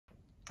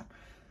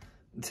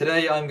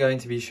Today I'm going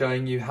to be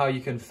showing you how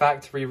you can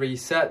factory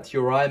reset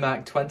your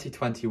iMac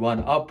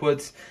 2021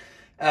 upwards.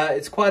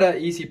 It's quite an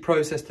easy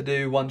process to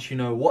do once you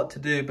know what to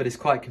do, but it's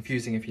quite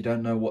confusing if you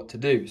don't know what to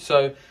do.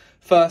 So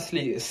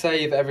firstly,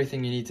 save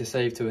everything you need to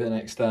save to an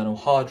external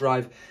hard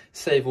drive.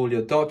 Save all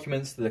your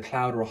documents to the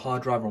cloud or a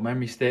hard drive or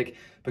memory stick,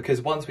 because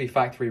once we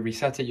factory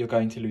reset it, you're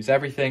going to lose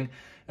everything,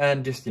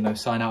 and just,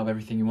 sign out of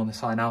everything you want to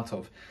sign out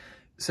of.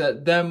 So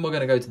then we're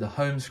going to go to the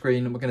home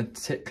screen and we're going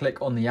to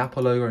click on the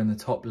Apple logo in the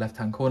top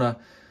left-hand corner,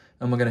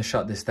 and we're going to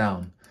shut this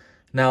down.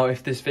 Now,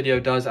 if this video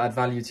does add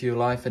value to your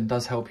life and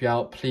does help you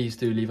out, please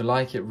do leave a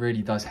like. It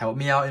really does help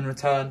me out in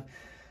return.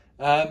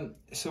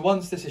 So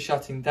once this is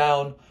shutting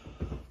down,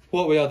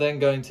 what we are then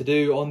going to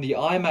do on the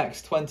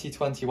iMacs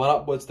 2021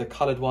 upwards, the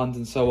coloured ones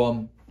and so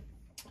on,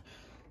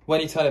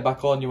 when you turn it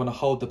back on, you want to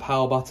hold the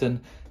power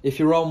button. If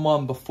you're on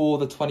one before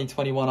the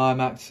 2021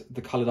 iMacs,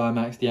 the coloured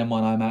iMacs, the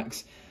M1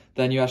 iMacs,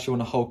 then you actually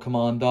want to hold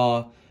Command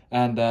R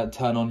and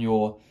turn on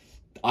your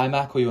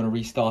iMac, or you want to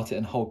restart it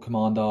and hold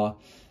Command R,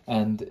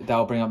 and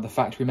that'll bring up the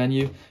factory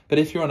menu. But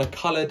if you're on a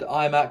coloured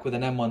iMac with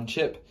an M1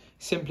 chip,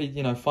 simply,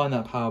 find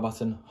that power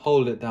button,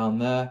 hold it down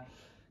there,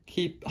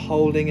 keep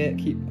holding it,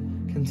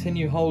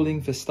 continue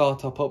holding for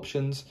startup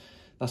options.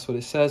 That's what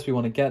it says. We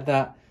want to get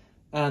that.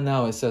 And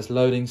now it says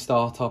loading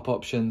startup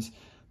options.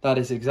 That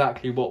is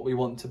exactly what we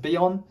want to be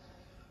on.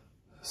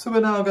 So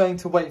we're now going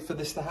to wait for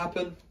this to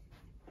happen.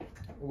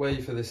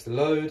 Wait for this to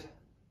load.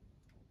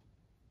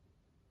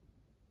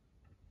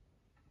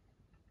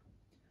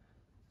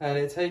 And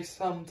it takes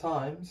some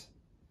time,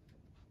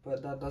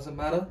 but that doesn't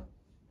matter.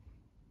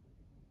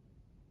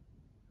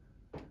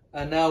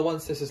 And now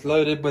once this is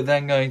loaded, we're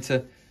then going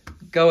to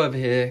go over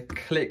here,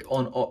 click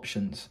on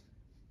options,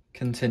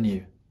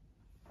 continue.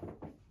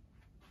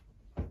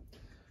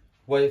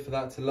 Wait for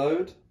that to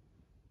load.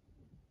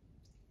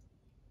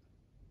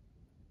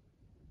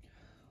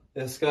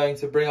 It's going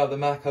to bring up the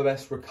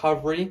macOS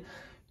recovery.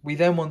 We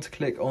then want to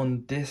click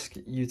on disk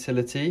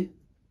utility,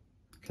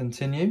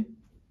 continue.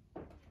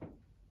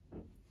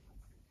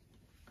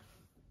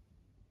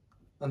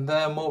 And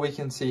then what we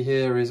can see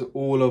here is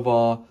all of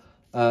our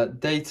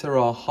data,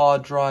 our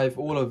hard drive,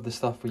 all of the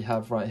stuff we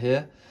have right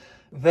here.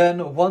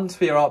 Then once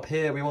we are up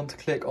here, we want to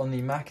click on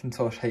the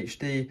Macintosh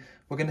HD.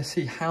 We're going to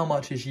see how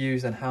much is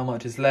used and how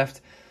much is left.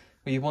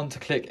 We want to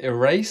click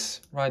erase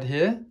right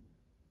here.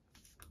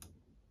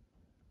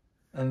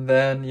 And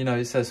then,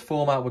 it says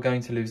format, we're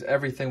going to lose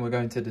everything, we're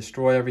going to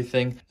destroy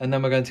everything, and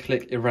then we're going to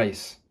click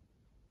erase.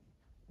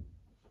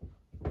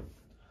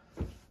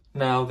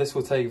 Now, this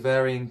will take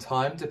varying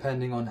time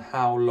depending on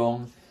how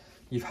long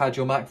you've had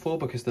your Mac for,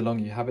 because the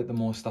longer you have it, the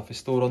more stuff is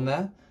stored on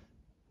there.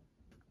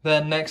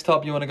 Then next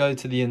up, you want to go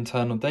to the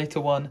internal data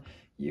one.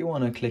 You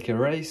want to click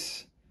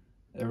erase,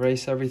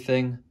 erase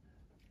everything,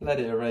 let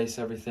it erase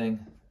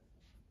everything.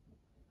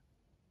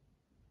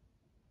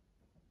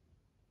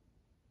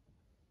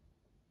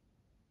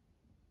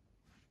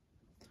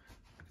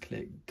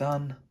 Click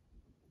done.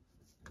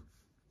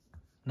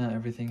 Now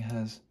everything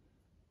has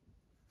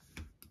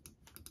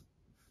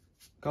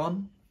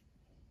gone.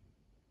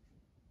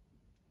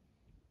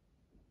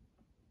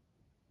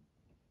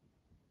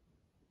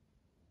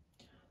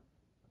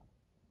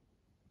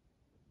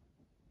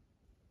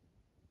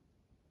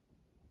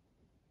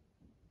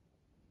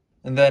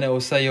 And then it will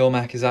say your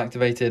Mac is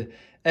activated.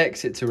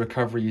 Exit to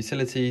recovery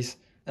utilities.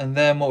 And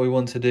then what we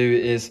want to do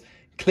is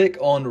click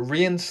on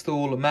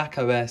reinstall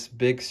macOS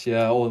Big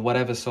Sur or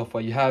whatever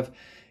software you have.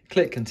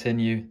 Click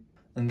continue.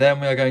 And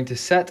then we are going to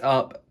set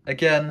up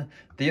again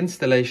the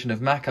installation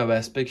of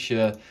macOS Big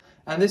Sur.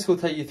 And this will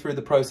take you through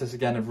the process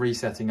again of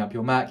resetting up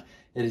your Mac.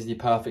 It is the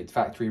perfect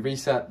factory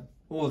reset.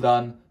 All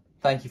done.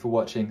 Thank you for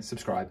watching.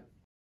 Subscribe.